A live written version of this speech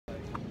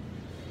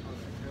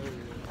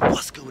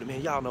What's good with it,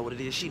 man? Y'all know what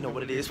it is. She know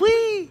what it is.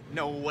 We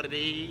know what it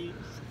is.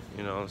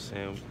 You know what I'm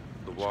saying?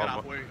 The Walmart. Got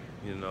off work.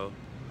 You know,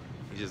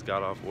 he just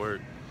got off work.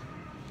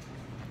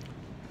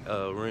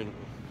 We're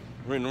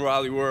in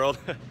Raleigh World.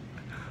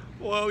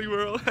 Raleigh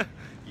World.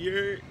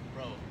 Yeah.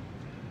 Bro,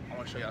 I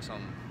want to show y'all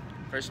something.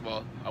 First of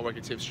all, I work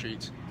at Tip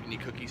Streets. If you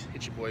need cookies,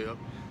 hit your boy up.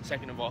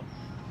 Second of all,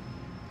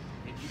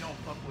 if you don't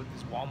fuck with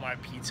this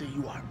Walmart pizza,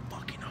 you are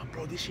fucking up,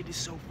 bro. This shit is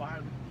so fire.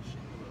 Look at this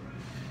shit, bro.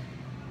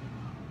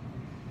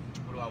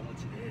 What do I want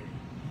today?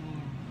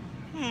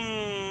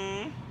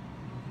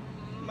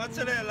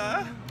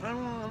 Mozzarella.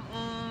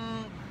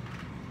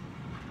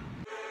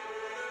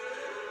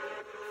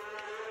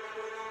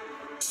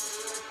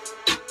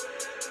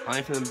 I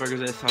ain't feeling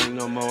burgers at Sonic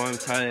no more. I'm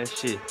tired of that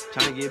shit.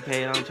 Trying to get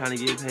paid, I'm trying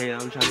to get paid.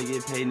 I'm trying to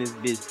get paid in this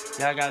bitch.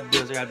 Yeah, I got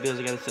bills, I got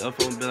a cell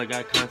phone bill, I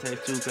got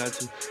contacts too,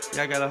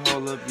 Yeah, I gotta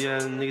hold up, yeah,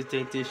 niggas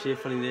think this shit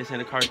funny, this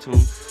ain't a cartoon.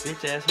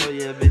 Bitch asshole,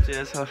 yeah, bitch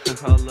asshole,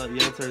 hold up,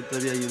 yeah, turned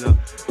up, yeah, you know.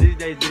 These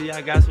days, yeah,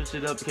 I gotta switch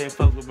it up, can't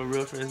fuck with my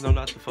real friends, no,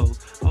 not the foes.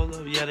 Hold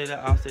up, yeah, they the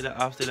ops, smell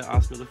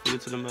the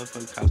food to the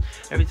motherfucking cops.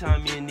 Every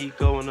time me and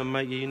Neko on the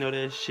mic, yeah, you know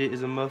that shit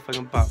is a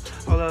motherfucking bop.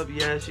 Hold up,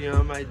 yeah, she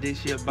on my dick,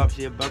 she a bop,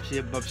 she a bop, she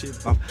a bop, she a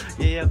bop.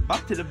 Yeah,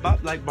 bop to the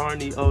bop like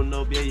Barney, oh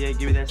no, yeah,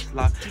 give me that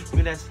slop,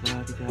 sloppy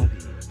toppy.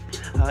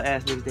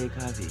 Ass niggas, they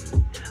copy.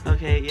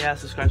 Okay, yeah,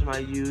 subscribe to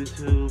my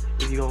YouTube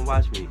if you gon'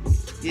 watch me.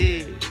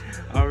 Yeah,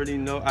 I already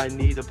know I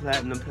need a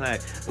platinum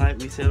plaque. Like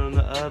we said on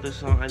the other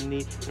song, I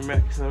need some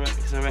racks.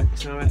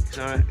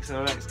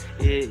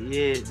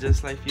 Yeah,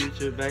 just like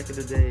Future back in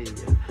the day.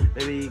 Yeah.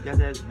 Baby, got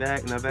that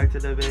back, now back to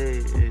the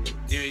bay.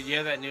 Dude, you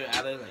have that new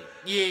outlet, like,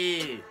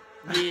 yeah,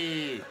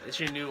 it's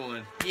your new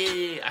one.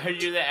 Yeah, I heard you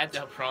do that at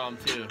the prom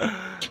too. Hell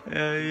yeah. I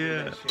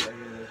hear that shit.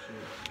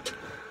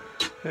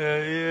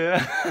 Hell yeah.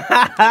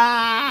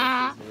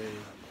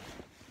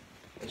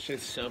 That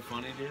shit's so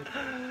funny, dude.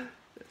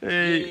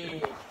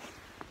 Hey.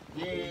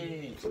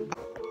 Yeah.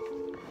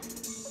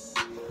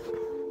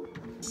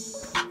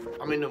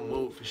 I'm in the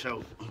mood for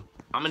show.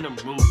 I gotta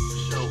move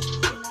toes.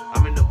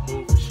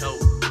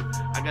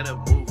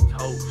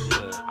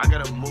 I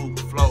gotta move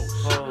flow.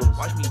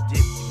 Watch me dip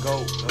and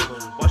go.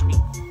 Watch me,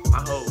 my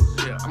hoes.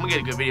 Yeah, I'm gonna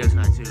get a good video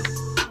tonight too.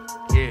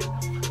 Yeah.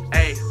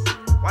 Hey,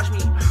 watch me.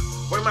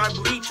 Wear my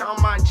bleach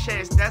on my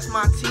chest, that's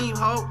my team,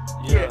 ho.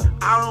 Yeah,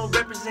 I don't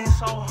represent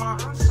so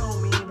hard, I'm so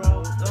mean,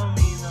 bro. So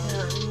mean,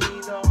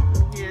 though.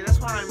 Yeah, that's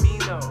what I mean,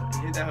 though.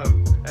 Hit that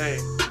hoe. Hey.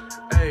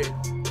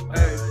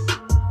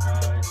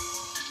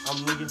 I'm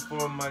looking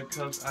for my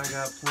cups, I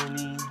got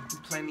plenty.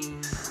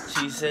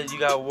 She said you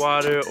got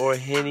water or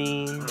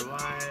Henny.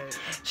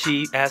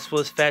 She asked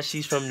what's fat,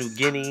 she's from New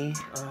Guinea.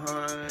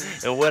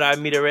 And what I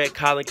meet her at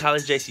College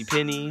JC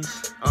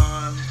Penney's.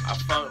 I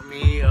fucked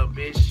me a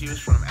bitch, she was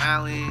from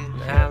Allen.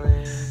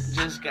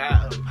 Just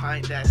got a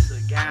pint, that's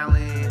a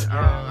gallon.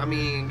 I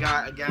mean,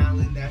 got a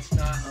gallon, that's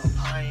not a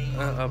pint.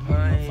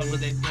 Fuck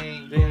with that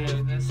thing,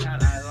 yeah, that's how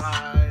I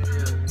lie.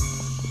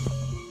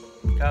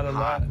 Got a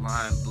lot.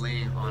 Line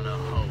bling on a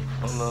hoe.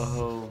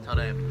 Tell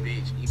that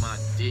bitch, eat my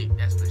dick,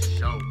 that's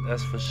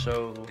for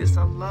sure. This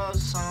a love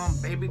song,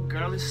 baby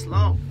girl, it's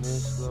slow.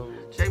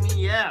 Check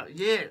me out,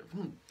 yeah.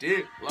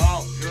 Dick,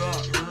 low,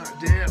 yeah.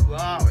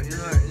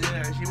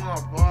 She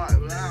want part,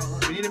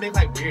 we need to make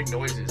like weird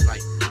noises,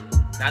 like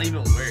not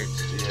even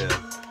words. Yeah.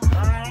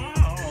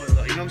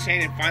 You know what I'm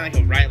saying? And find like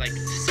a right like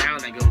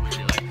sound that goes with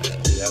it like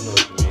that. Yeah, I know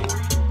what you mean.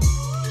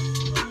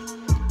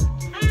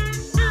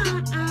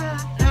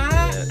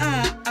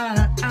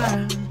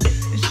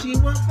 She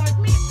wants like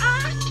me. I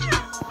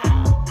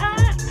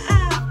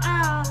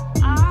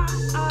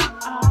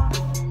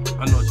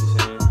know what you're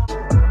saying.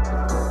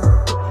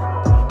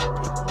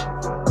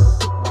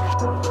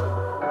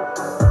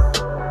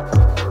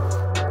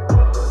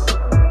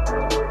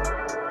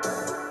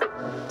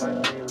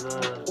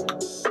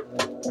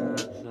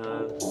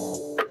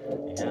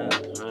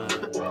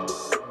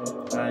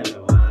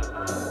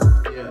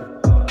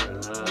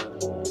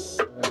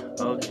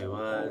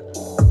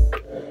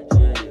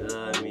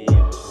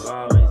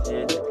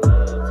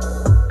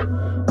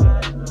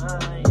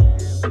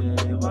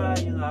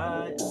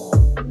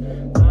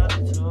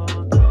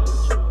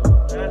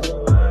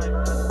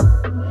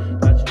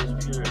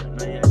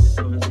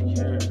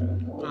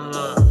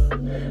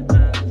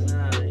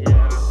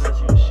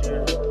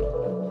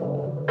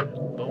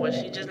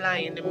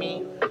 Lying to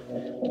me.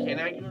 Can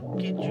I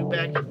get you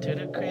back into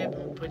the crib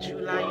and put you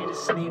lying to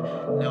sleep?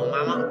 No,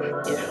 mama,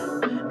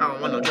 yeah. I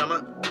don't want no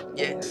drama,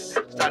 yeah.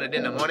 Started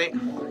in the morning,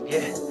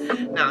 yeah.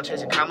 Now I'm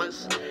chasing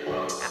commas.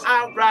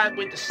 I ride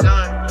with the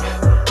sun,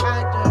 yeah.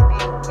 I don't be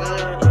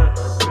good, yeah.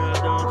 Girl,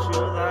 don't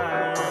you lie.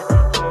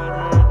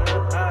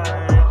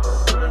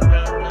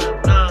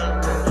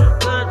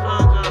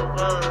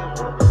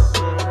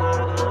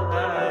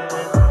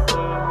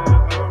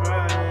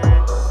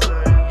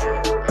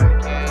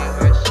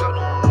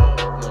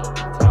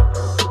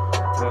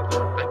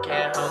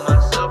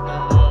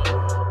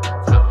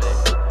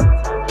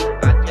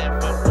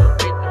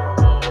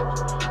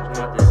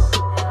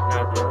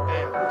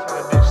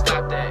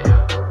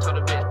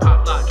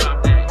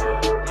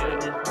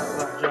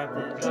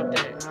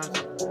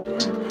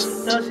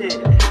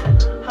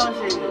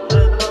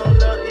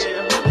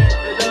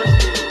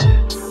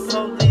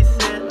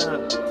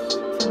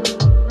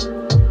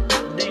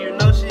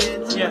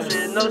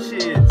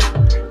 shits.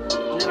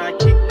 Then I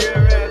kicked their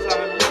ass.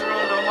 I'm never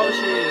on no whole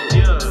shit.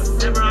 Yeah.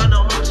 Never on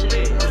no whole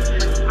shit.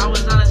 I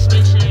was on a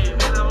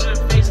spaceship, and I'm on a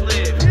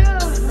facelift. Yeah.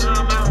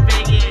 I'm out in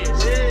Vegas,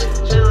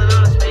 chilling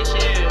on a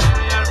spaceship. I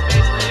got a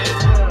facelift.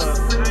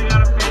 I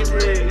got a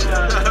facelift.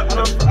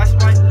 I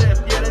swiped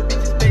left. Yeah, that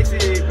bitch is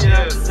basic.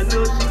 Yeah. I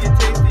know she can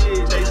taste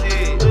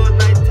it. Do a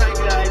night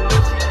tiger. I know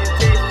she can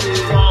taste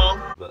it. Wrong.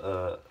 But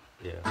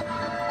yeah.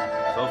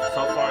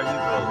 So far he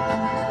goes.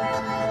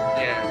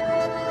 Yeah.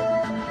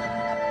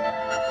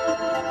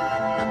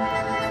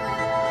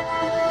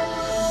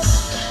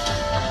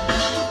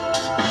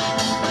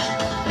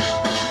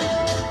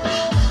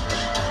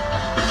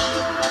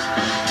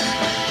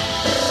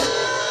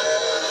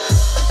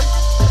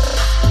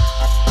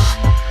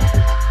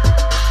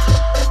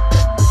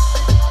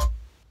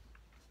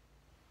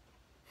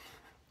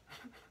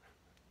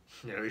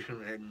 Yeah, we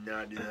should have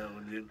not do that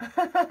one, dude.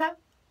 That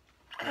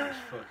was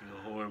fucking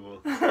horrible.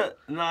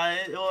 Nah,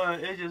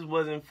 it just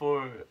wasn't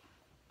for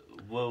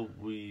what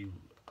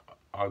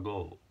our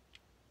goal.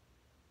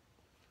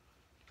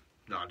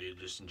 Nah, dude,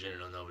 just in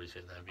general, nobody's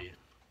hitting that beat.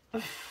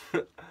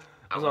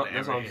 That's what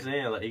I'm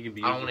saying. Like it could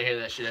be. I don't want to hear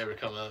that shit ever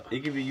come out.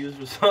 It could be used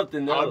for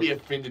something else. I'd be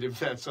offended if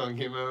that song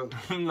came out.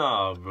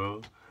 Nah,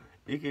 bro.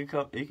 It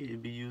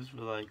could be used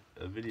for like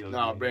a video.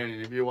 Nah, game.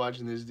 Brandon, if you're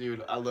watching this,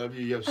 dude, I love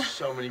you. You have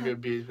so many good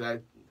beats,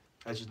 but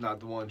that's just not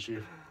the one,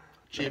 Chief.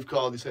 Chief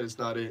called. He said it's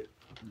not it.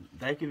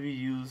 That could be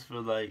used for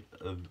like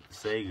a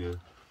Sega.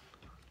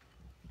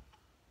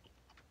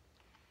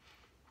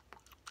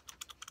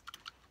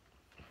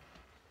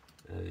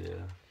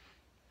 Yeah.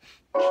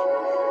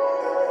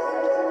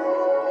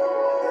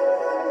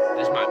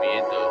 This might be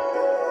it though.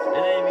 It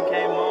ain't even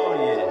came on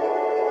yet.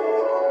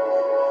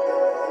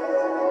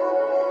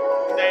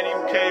 It ain't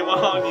even came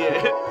on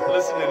yet.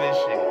 Listen to this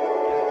shit.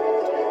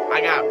 I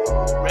got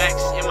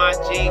racks in my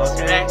jeans,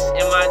 racks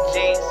in my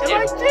jeans,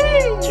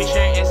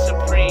 T-shirt is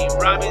Supreme,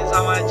 Robin's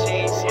on my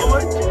jeans,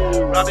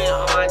 Robin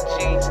on my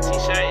jeans,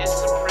 T-shirt is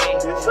Supreme,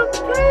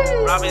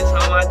 Robin's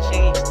on my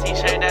jeans,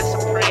 T-shirt that's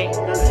Supreme,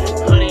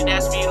 hoodie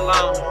that's be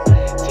long,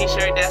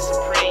 T-shirt that's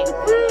Supreme,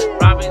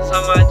 Robin's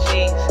on my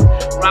jeans,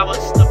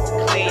 Robin's the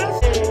clean.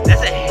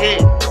 That's a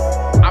hit.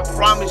 I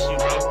promise you,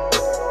 bro.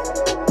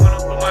 Wanna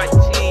put my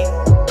team.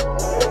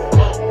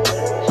 Oh,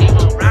 she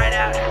gon' ride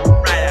out.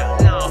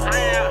 No,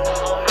 hide out.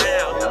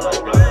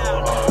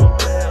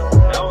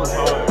 That was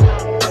hard.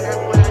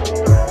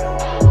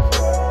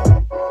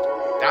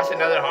 That's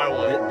another hard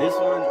one. This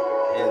one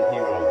and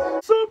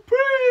Heroes.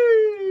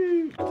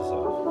 Supreme! Start this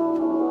off.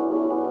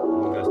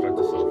 We gotta start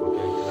this off,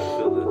 okay? Cause I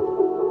feel the...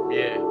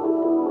 Yeah.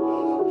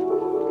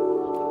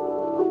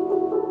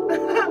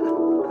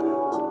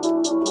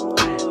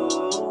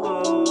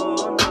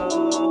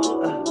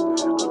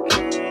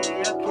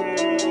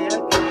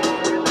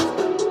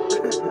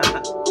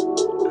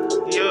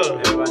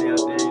 Everybody out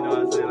there, you know what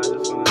I'm saying? I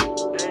just wanna...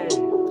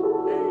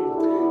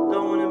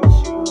 Don't wanna miss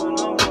you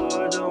no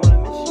more. Don't wanna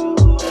miss you.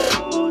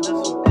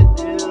 Just want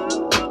to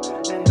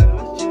and have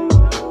with you.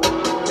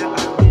 Yeah,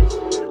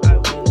 I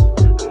wish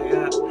I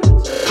got to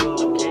go.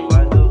 I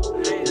know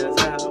just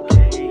how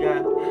we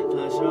got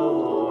to show.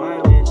 I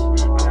wish,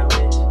 yeah,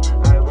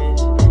 I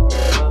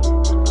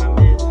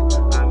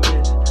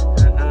miss,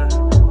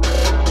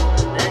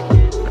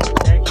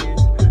 that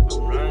kiss,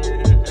 I'm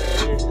running,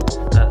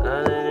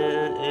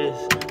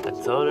 I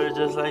told her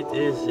just like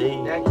this, see?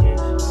 That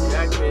kiss,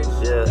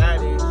 Yeah. that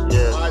is,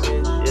 Yeah. my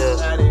bitch, Yeah.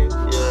 that is,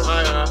 Yeah.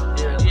 my girl.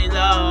 You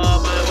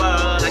love my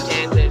world, I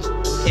can't miss,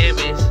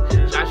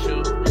 shot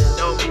shoot,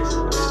 don't miss,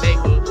 make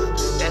moves,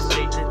 that's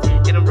three,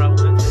 get them roll, all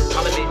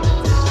the bitch,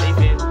 sleep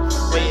in,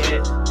 where you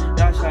at?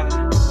 Got shot,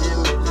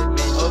 didn't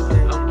miss.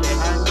 Okay.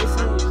 I miss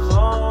you.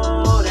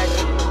 Oh, that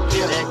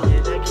kid.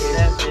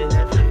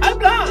 I'm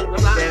blind.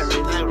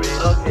 That rich.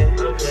 Okay.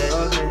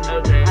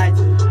 I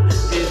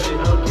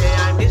Okay,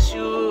 I miss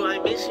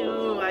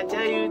you. I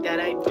tell you that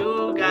I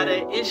do got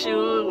an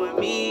issue with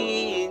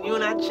me and you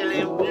not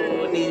chilling,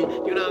 boo.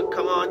 You don't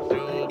come on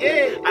through.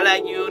 Yeah. I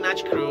like you, not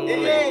your crew.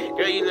 Yeah.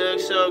 Girl, you look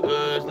so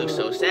good, look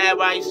so sad.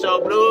 Why you so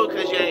blue?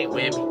 Cause you ain't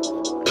with me.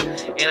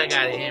 And I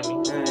got it in me.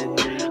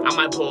 I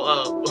might pull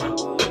up.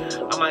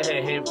 I might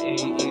hit him.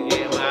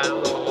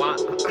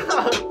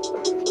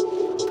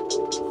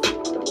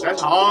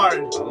 That's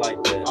hard. I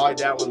like that. I like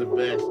that one the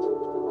best.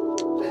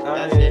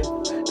 That's it.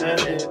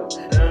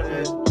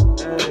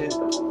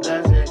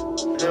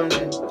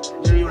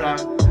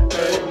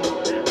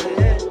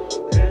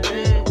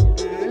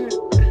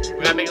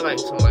 We gotta make it like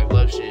some like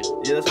love shit.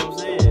 Yeah, that's what I'm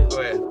saying. Go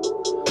ahead.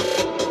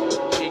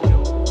 She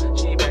cute,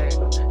 she bad,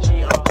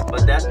 she hot.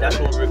 But that's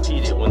when we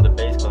repeat it when the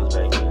bass comes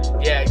back.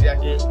 Yeah,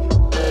 exactly.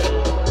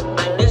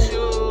 I miss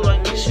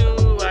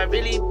you, I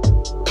really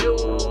do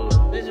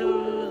miss you.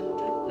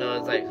 No,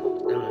 it's like,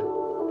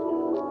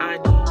 no, I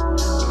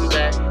need you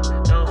back,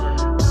 no.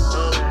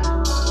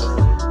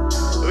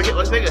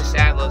 Let's make a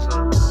sad love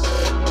song.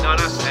 No,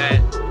 not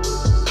sad.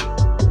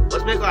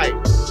 Let's make like.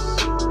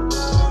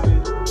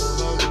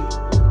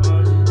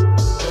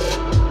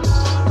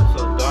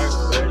 So dark,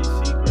 dirty,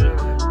 secret.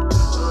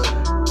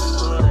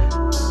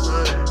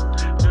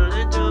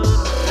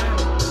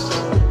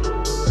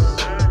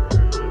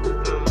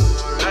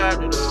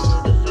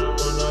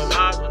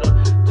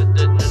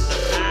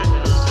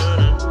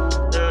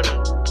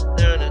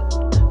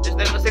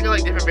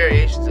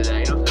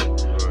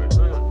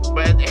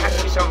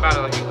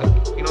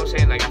 you know what I'm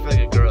saying? Like I feel like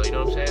a girl, you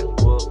know what I'm saying?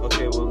 Well,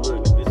 okay, well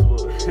look, this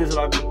is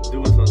what I be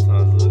doing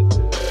sometimes. Look,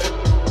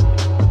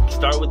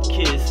 start with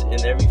kiss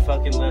and every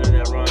fucking letter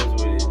that rhymes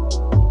with it.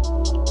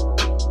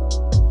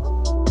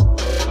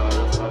 That's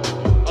how I be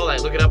doing. Oh,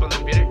 like look it up on the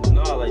computer?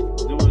 No, like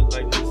do it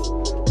like this.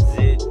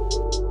 Zit,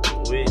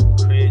 wit,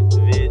 crit,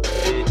 vid,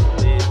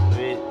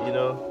 you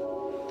know?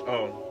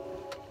 Oh.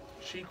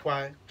 She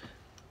quiet.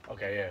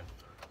 Okay, yeah.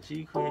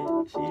 She quit,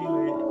 she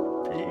lit,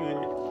 she lit,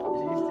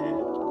 she sit,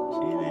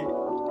 she lit.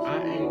 I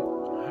ain't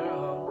her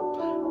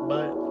hoe,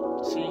 but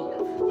she.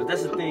 But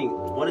that's the thing.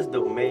 What is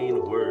the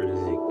main word? Is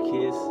it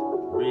kiss,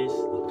 wrist?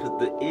 Because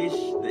the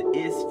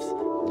isps,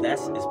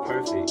 that's is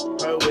perfect.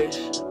 Her wish,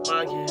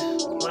 my kiss,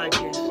 my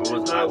kiss. Or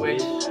was Her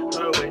wish,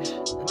 her wish,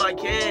 my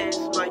kiss,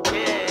 my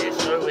kiss.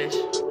 Her wish,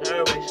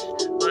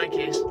 my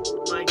kiss,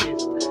 my kiss.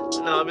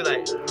 No, I'll be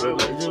like, her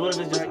wish. What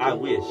if it's just I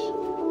wish?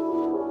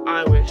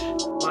 I wish,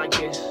 my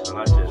kiss. No,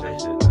 not shit, that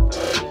shit. Not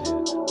that shit.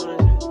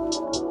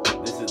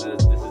 This is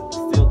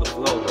still the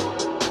flow though.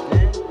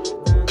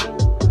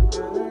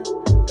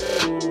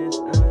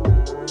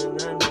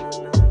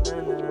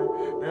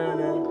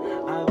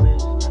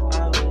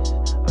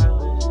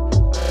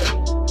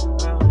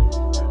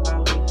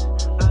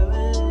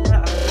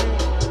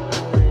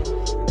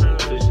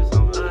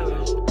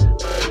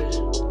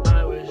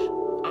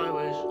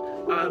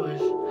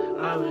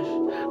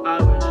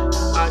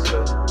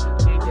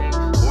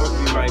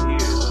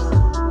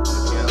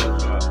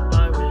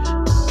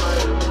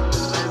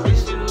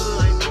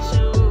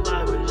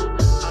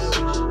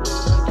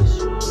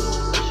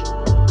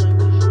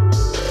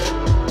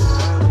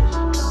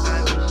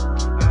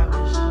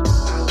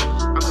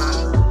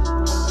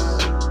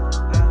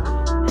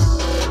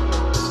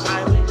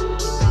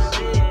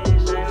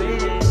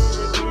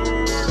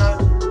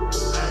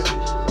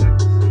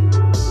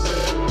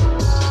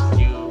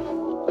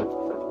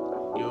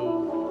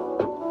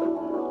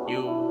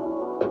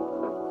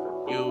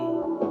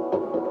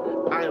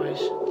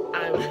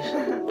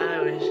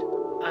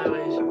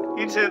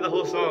 You said the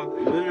whole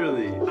song.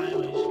 Literally.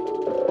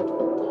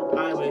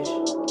 I wish,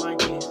 my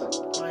kiss,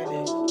 my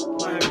lips,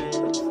 my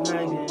wrist,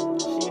 my kiss.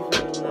 She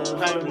fell in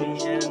love with me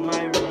and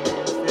my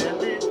wrist. That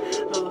lips,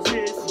 those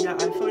hits, yeah, I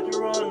fucked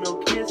her on no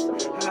kiss.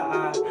 How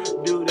I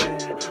do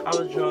that? I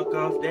was drunk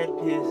off that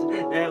piss,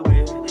 that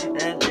whip,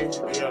 that list,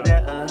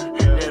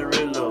 that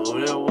reload,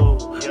 that whoa.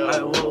 I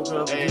woke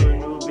up to a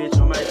new bitch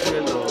on my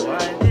pillow. I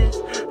list,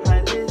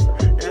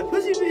 that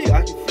pussy big, I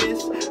can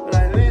fist, but I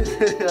list,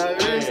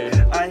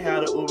 I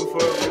had an Uber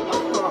for a week.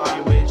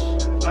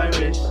 I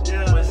wish,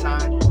 was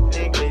signed,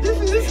 English. This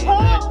is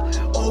hard.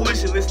 Oh,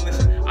 listen.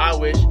 I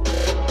wish,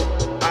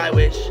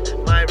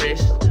 my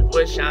wrist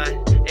would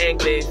shine and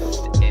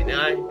glisten, and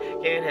I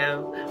can't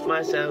help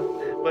myself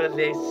but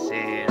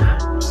listen.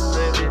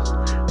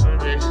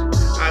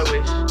 I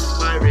wish,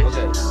 my wrist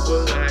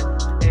would shine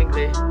and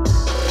glisten,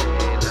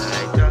 and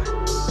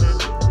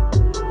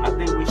I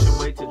think we should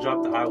wait to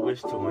drop the I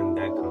wish to when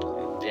that comes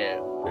in. Yeah.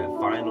 That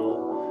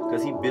final.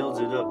 Because he builds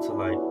it up to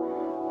like,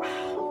 I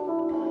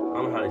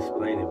don't know how to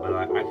explain it, but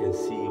I can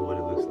see what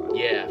it looks like.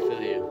 Yeah, I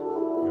feel you. You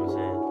know what I'm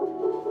saying?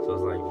 So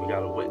it's like, we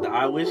gotta wait. The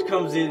I wish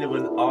comes in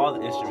when all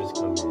the instruments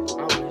come in.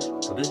 I wish.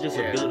 So this is just a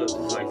build up.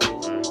 It's like,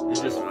 it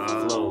just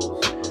flows,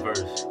 a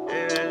verse.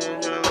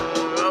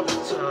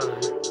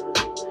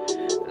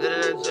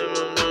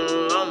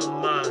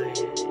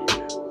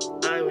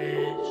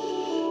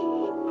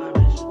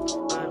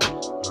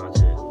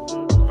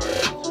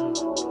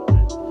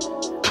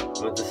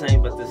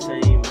 But the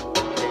same cadence.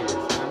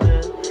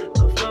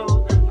 The flow,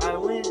 I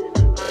win,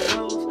 I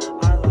lose,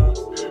 I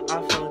lost, I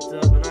fucked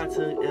up and I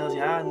took L's.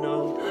 Yeah, I know,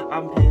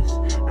 I'm pissed,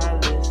 I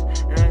list,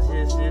 and I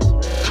just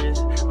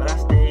but I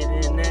stayed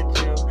in that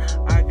gym.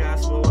 I got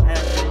swole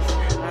habits.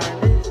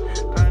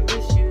 I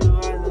miss you,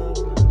 I love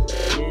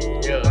you.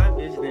 Yeah, I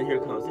miss. Then here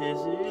comes his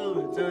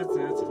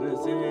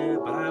you.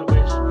 But I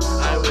wish,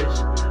 I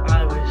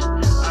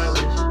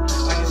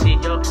can see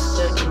your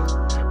second.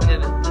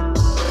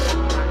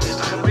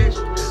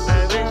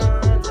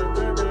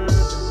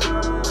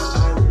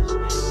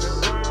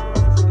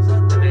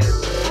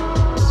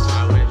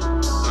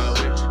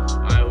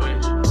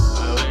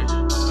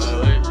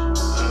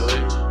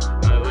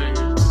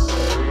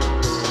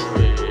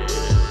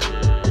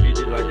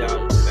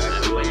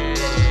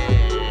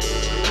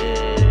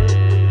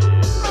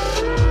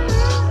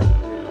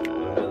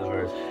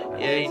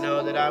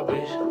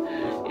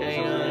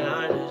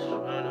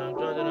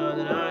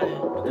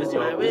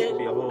 This could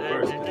be a whole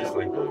verse, because it's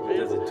like, it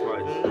does it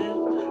twice.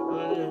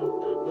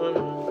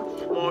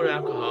 More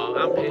alcohol,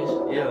 I'm pissed.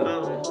 Yeah.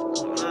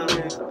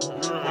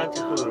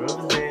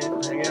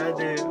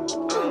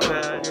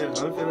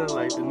 I'm feeling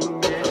like the new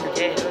man.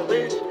 Yeah, I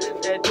wish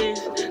that this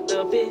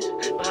little bitch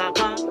pop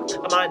on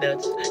my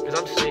nuts, cause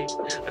I'm sick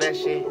of that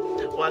shit.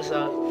 What's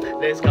up?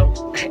 Let's go,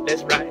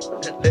 let's ride,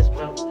 let's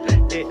blow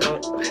it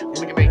up.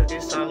 We can make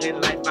this song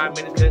in like 5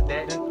 minutes, cause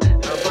that's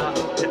about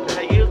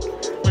how you,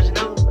 what you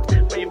know,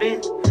 where you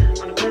been,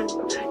 on the moon,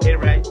 get it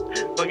right,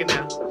 fuck it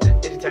now,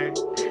 it's your turn,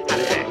 how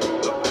to act.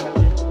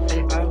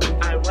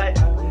 I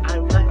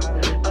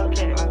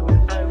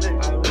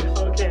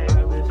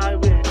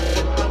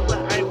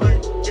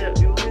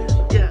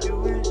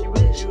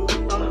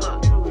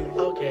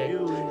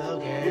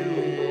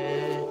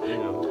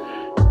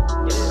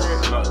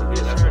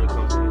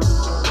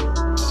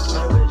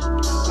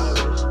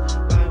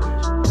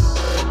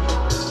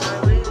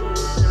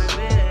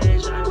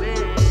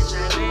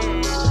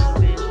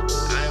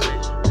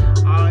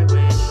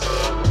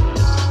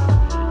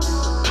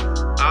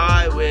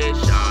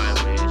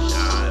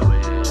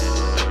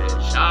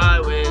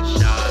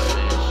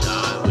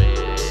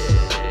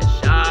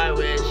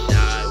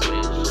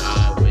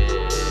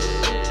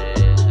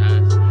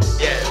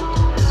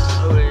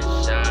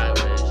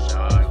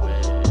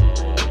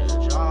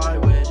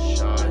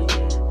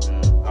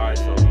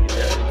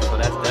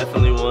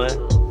Definitely one.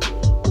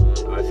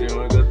 I see you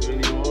want to go through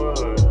any more?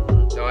 Or?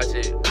 No, that's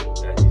it.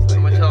 Yeah, he's like,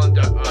 I'm gonna tell him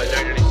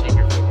Dirty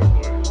Secret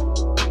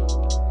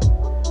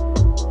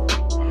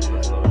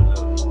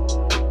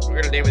 444.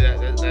 We're gonna name it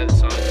that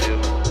song too.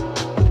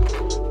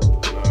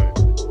 Alright.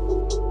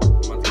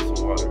 I'm about to get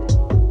some water.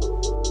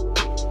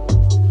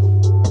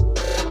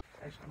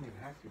 Actually, I don't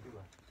even have to do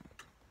that.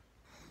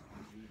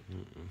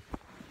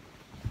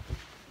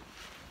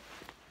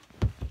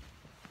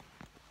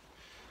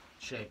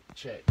 Check.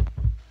 Check.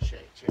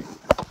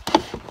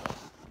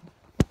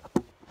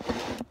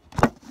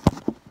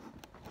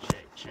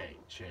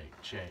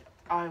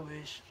 I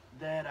wish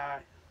that I.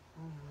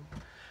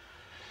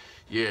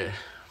 Yeah.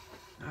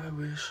 I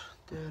wish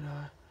that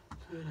I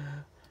could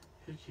have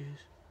your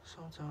kiss.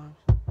 Sometimes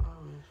I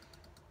wish.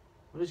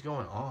 What is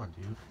going on,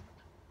 dude?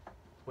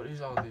 What is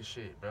all this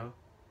shit, bro?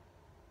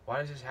 Why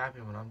does this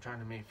happen when I'm trying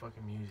to make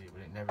fucking music,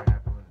 but it never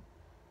happened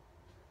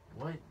when...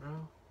 What,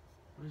 bro?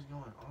 What is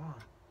going on?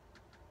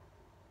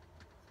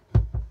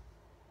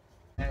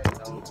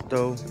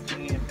 Though.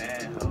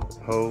 Bad hoe.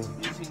 Ho.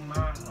 You sing my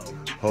hoe.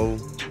 Ho.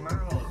 My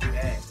hoe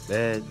is bad.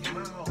 Bad.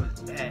 My hoe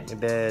is bad.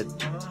 Bad. My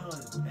hoe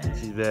is bad.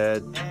 She's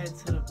bad. Bad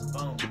to the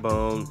bone. The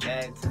bone.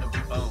 Bad to the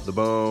bone. The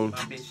bone. My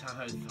bitch on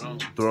her throne.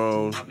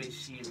 Throne. My bitch,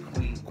 she a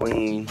queen.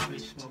 Queen. My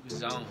bitch smoking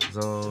zone.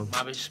 Zone.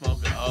 My bitch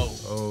smoking O.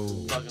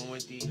 Oh. Fucking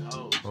with these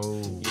hoes.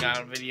 Oh. You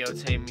gotta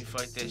videotape me,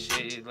 fuck that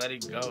shit, let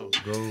it go.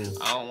 Go.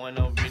 I don't want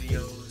no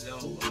videos,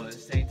 no,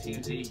 stay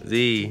Team Z.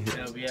 Z.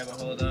 Yeah, we ever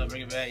hold up,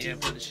 bring it back, yeah,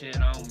 put the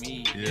shit on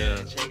me.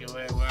 Yeah. Check it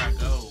where I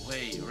go.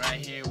 Wait,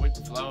 right here with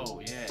the flow.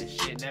 Yeah,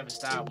 shit never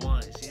stop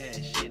once.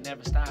 Yeah, shit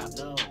never stop,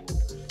 no.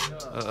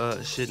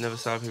 Shit never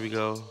stop, here we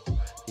go.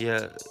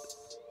 Yeah.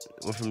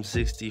 Went from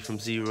 60, from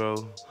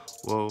 0.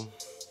 Whoa.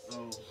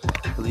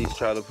 Police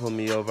tried to pull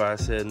me over. I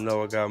said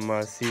no. I got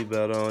my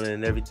seatbelt on,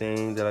 and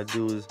everything that I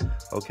do is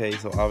okay.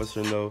 So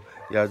officer, no.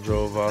 Y'all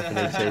drove off and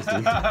they chased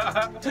me.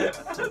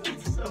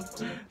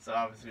 So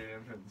officer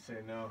didn't have to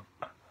say no.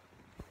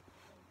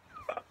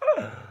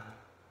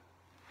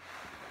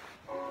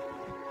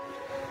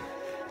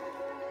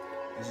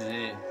 This is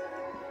it.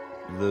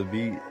 The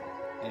beat.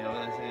 You know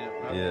what I'm saying?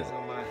 Yeah.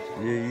 So much.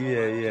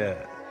 Yeah.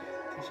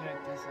 T-shirt,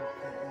 this up.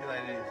 Be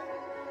like this.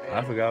 Hey. I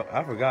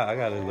forgot. I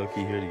gotta low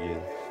key hear it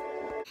again.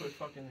 Quit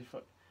fucking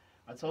fuck.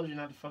 I told you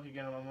not to fuck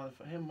again on my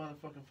motherfucker. Him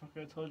motherfucking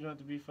fucker. I told you not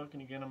to be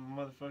fucking again on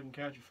my motherfucking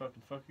couch, you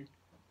fucking fucker.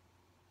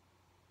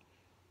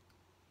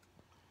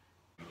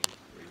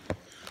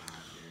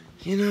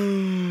 You know.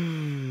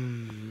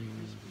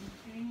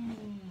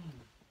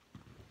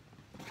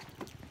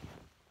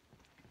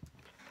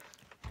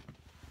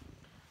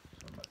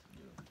 So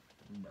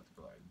I'm about to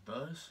go like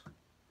thus.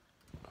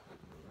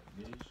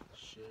 This,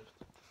 shift,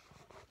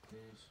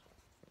 this,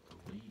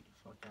 delete,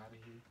 fuck out of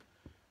here.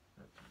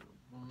 That's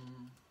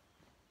boom.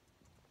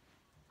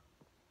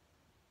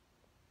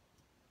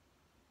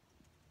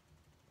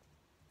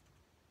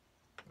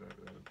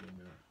 That'll be in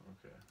there.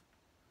 Okay.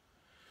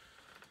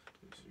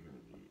 This is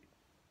gonna be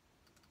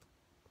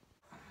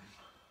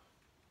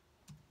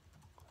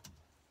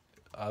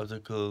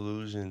Optical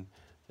illusion.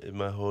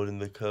 Am I holding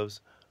the cups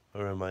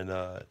or am I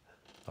not?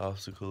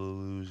 Optical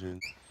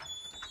illusion.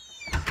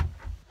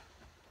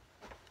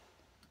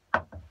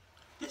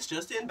 This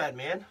just in,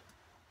 Batman.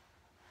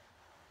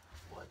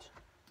 What?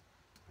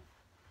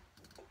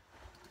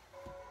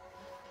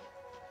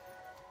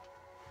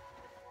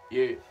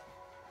 Yeah.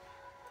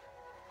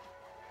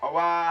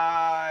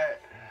 Alright.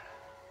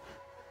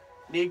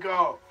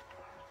 Neko.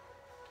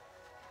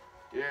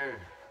 Yeah.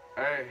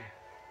 Hey.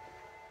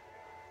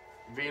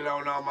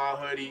 V-Lone on my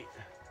hoodie.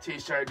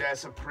 T-shirt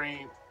that's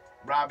Supreme.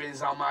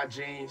 Robins on my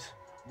jeans.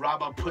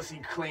 Rob a pussy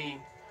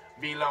clean.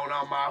 V-Lone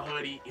on my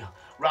hoodie.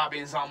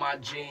 Robins on my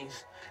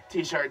jeans.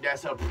 T-shirt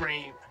that's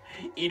Supreme.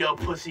 Eat a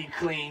pussy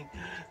clean.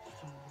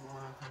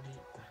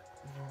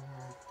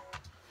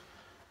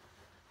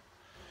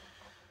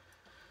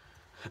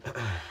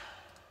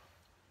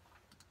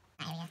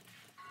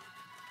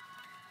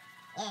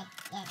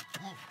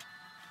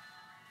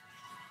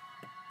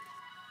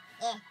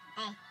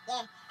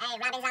 Hey,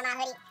 Robin's on my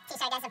hoodie,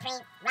 t-shirt that's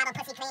Supreme, rob a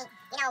pussy clean,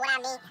 you know what I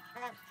mean?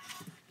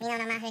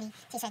 V-Lone on my hoodie,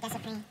 t-shirt that's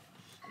Supreme.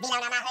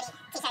 V-Lone on my hoodie,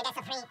 t-shirt that's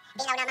Supreme.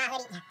 V-Lone on my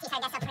hoodie,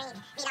 t-shirt that's Supreme.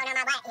 V-Lone on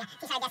my white,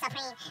 t-shirt that's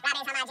Supreme.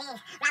 Robin's on my jeans,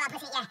 rob a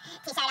pussy,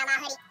 t-shirt on my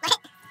hoodie. What?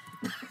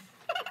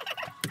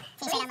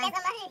 T-shirt on my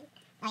hoodie.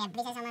 Oh yeah,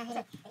 bleachers on my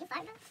hoodie. Did you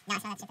fart, bro? No, I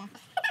saw that shit though.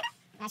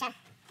 No, sure.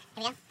 Here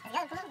we go.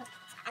 Let's go, come on.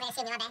 I mean,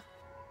 excuse me, my bad.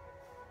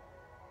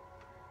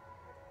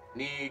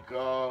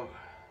 Neko.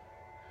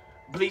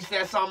 Bleach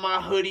that's on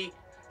my hoodie.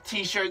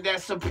 T-shirt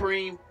that's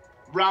Supreme.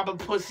 Rob a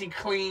pussy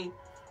clean.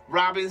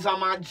 Robin's on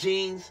my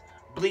jeans.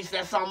 Bleach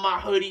that's on my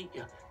hoodie.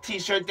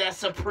 T-shirt that's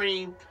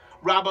Supreme.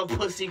 Rob a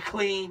pussy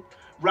clean.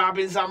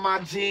 Robin's on my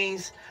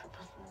jeans.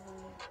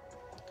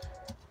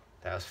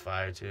 That was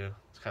fire too.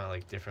 It's kind of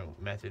like different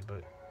method,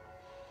 but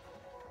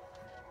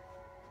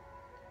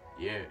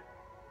yeah.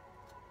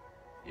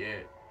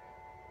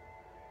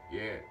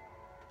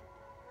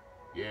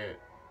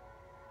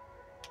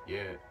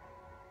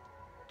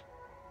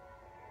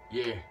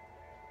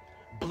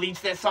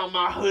 Bleach that's on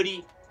my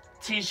hoodie.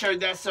 T-shirt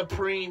that's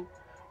Supreme.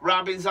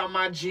 Robins on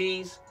my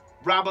jeans.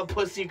 Rob a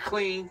pussy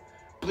clean.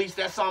 Bleach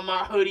that's on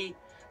my hoodie.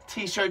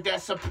 T-shirt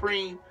that's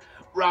Supreme.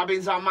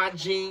 Robins on my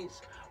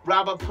jeans.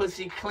 Rob a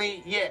pussy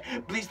clean. Yeah.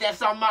 Bleach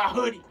that's on my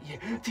hoodie.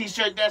 Yeah.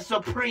 T-shirt that's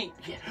Supreme.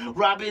 Yeah.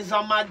 Robins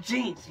on my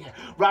jeans. Yeah.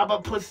 Rob a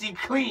pussy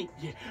clean.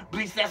 Yeah.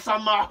 Bleach that's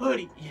on my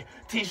hoodie. Yeah.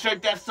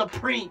 T-shirt that's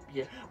Supreme.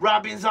 Yeah.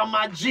 Robins on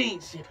my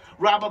jeans. Yeah.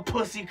 Rob a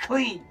pussy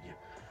clean. Yeah.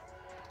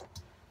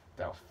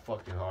 That was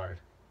fucking hard.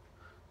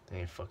 They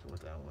ain't fucking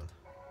with that one.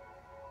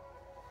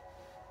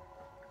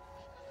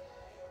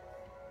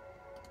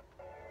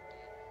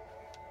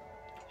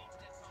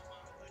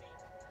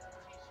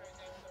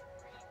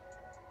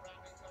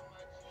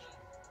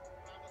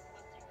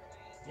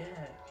 Yeah.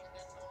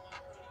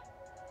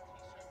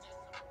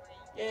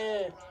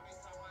 Yeah.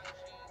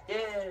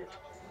 Yeah.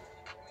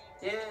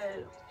 Yeah.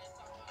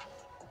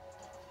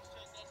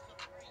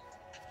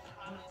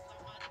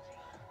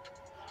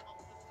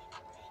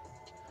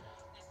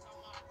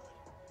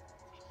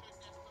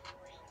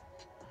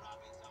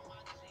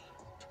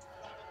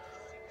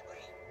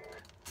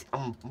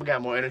 We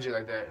got more energy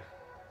like that.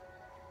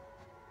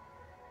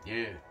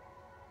 Yeah.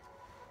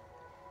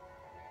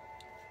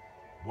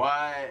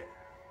 What?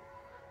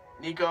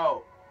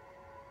 Neko.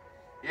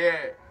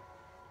 Yeah.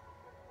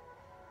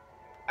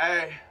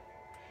 Hey.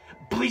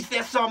 Bleach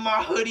that's on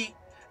my hoodie.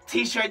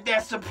 T-shirt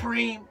that's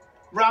Supreme.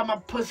 Rob my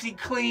pussy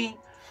clean.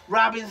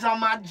 Robins on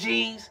my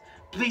jeans.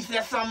 Bleach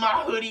that's on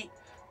my hoodie.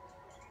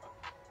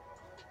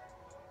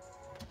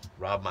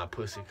 Rob my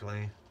pussy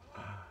clean.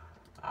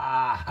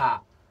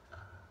 Ah.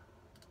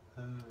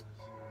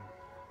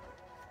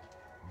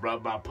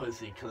 Rub my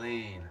pussy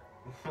clean.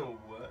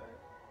 What?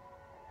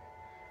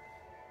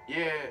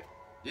 Yeah,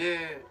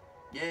 yeah,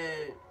 yeah,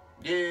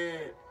 yeah,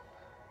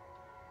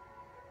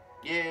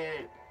 yeah.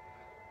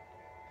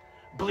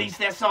 Bleach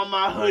that's on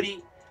my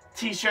hoodie.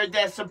 T-shirt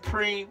that's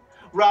Supreme.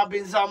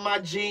 Robins on my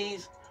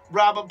jeans.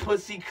 Rob a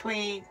pussy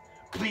clean.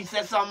 Bleach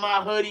that's on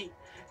my hoodie.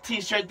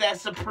 T-shirt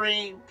that's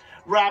Supreme.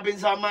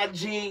 Robins on my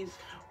jeans.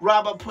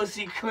 Rob a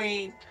pussy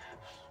clean.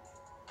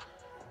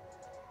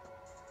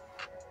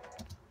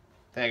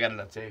 I think I got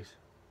enough takes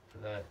for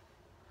that.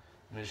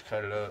 Let me just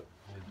cut it up.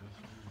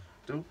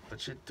 Do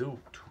what you do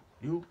to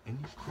you and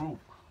your crew.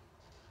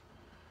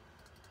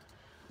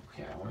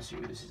 Okay, I want to see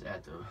where this is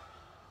at though.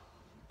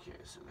 Okay,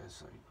 so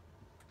that's like,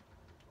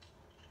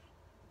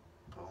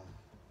 boom.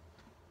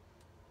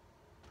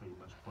 Pretty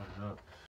much pointed up.